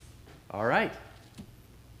All right.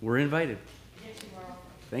 We're invited.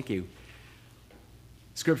 Thank you.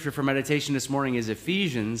 Scripture for meditation this morning is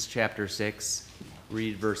Ephesians chapter 6.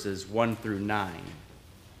 Read verses 1 through 9.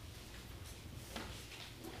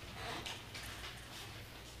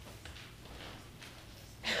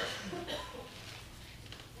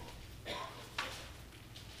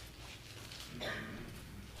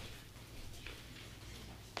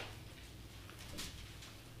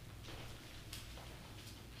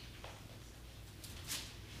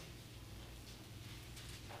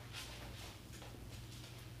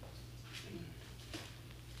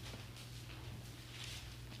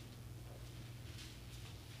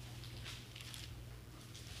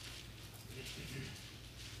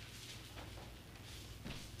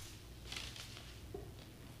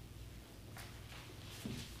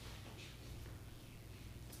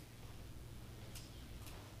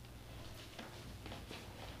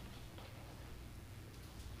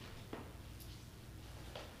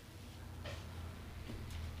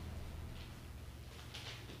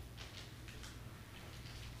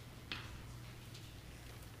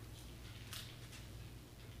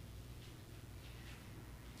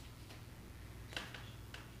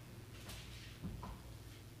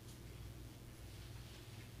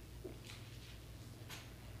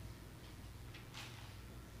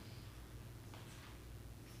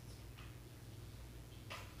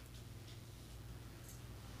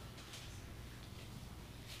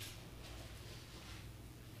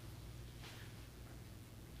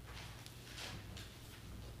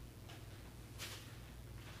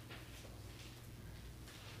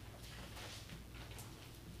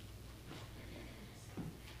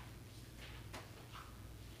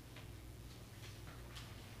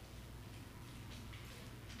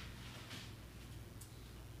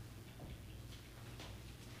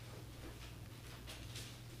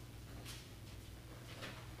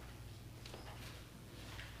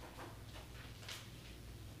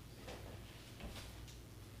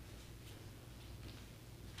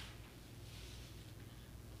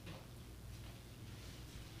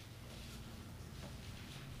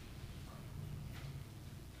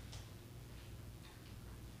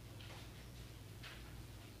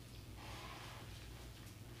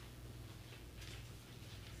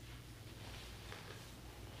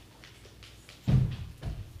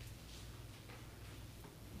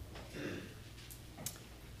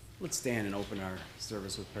 Let's stand and open our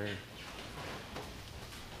service with prayer.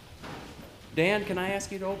 Dan, can I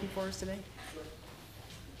ask you to open for us today? Sure.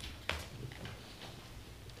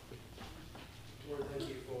 Lord, thank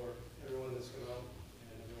you for everyone that's come out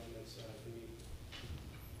and everyone that's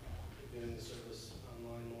been in the service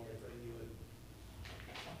online, Lord. I pray you would,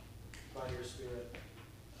 by your Spirit,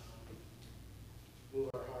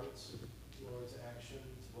 move our hearts, Lord, to action,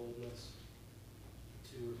 to boldness,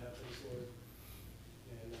 to repentance, Lord.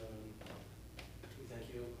 And we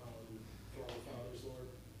thank you for all the fathers, Lord,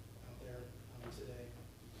 out there today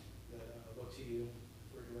that look to you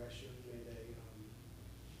for direction. May they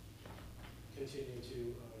continue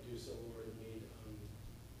to do so, Lord, and lead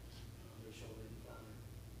their children, Father.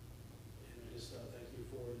 And I just thank you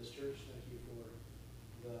for this church. Thank you for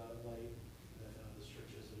the light that this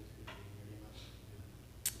church is in the community.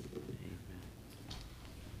 In your name, amen.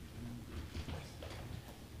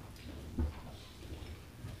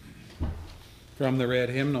 From the red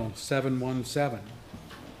hymnal 717.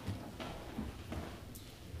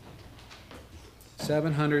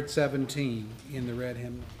 717 in the red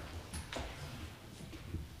hymnal.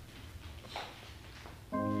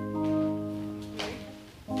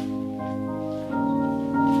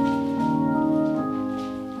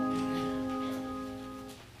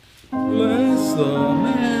 Bless the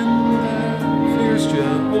man that fears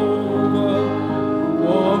Jehovah,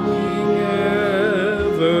 walking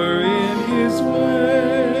ever in his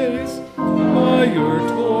ways. By your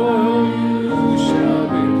toil you shall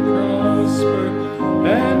be prospered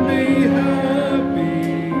and be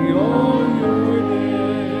happy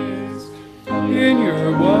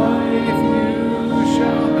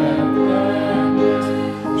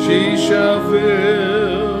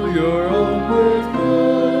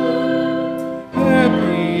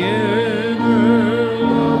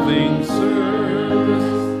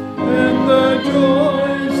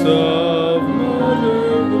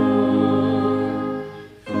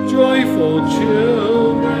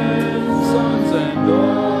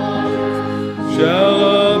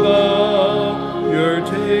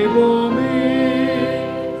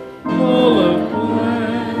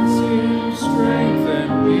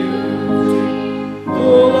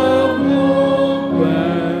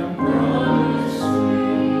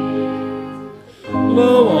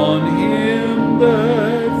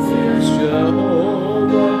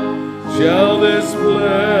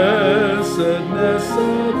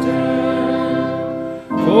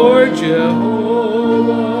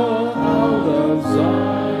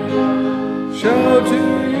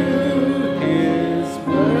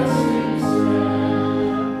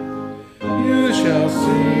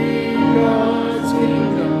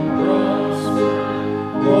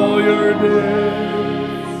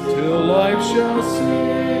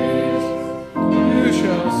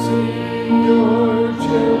your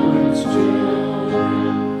children's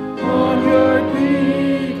children, on your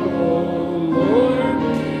people, Lord,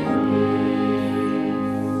 be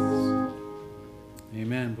pleased.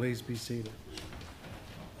 Amen. Please be seated.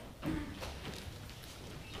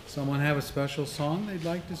 Someone have a special song they'd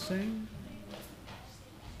like to sing?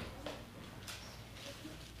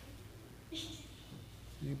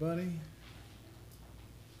 Anybody?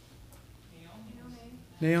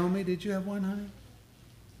 Naomi, did you have one, honey?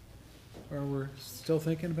 Or we're still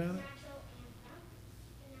thinking about it?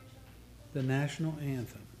 The national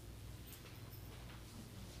anthem.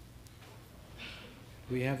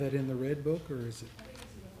 Do we have that in the red book, or is it?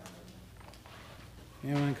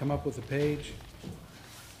 Anyone come up with a page?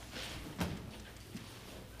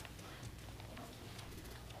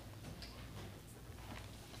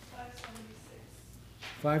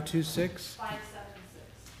 526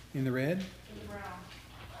 in the red. In the brown.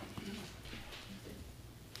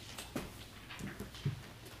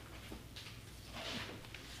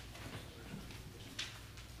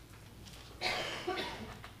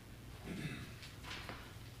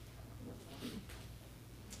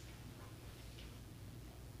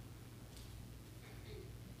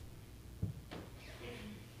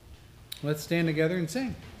 Let's stand together and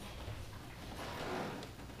sing.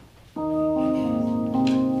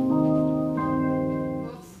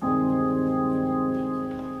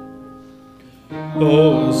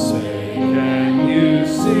 Oh, say, can you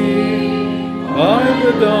see by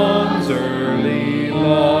the dawn's early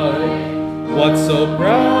light what so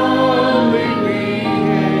proudly we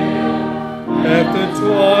hail at the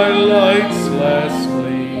twilight's last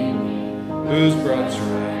gleam, whose broad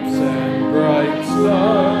stripes and bright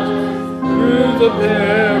stars through the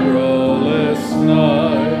perilous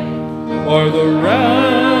night are the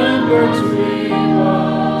ramparts we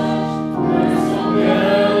must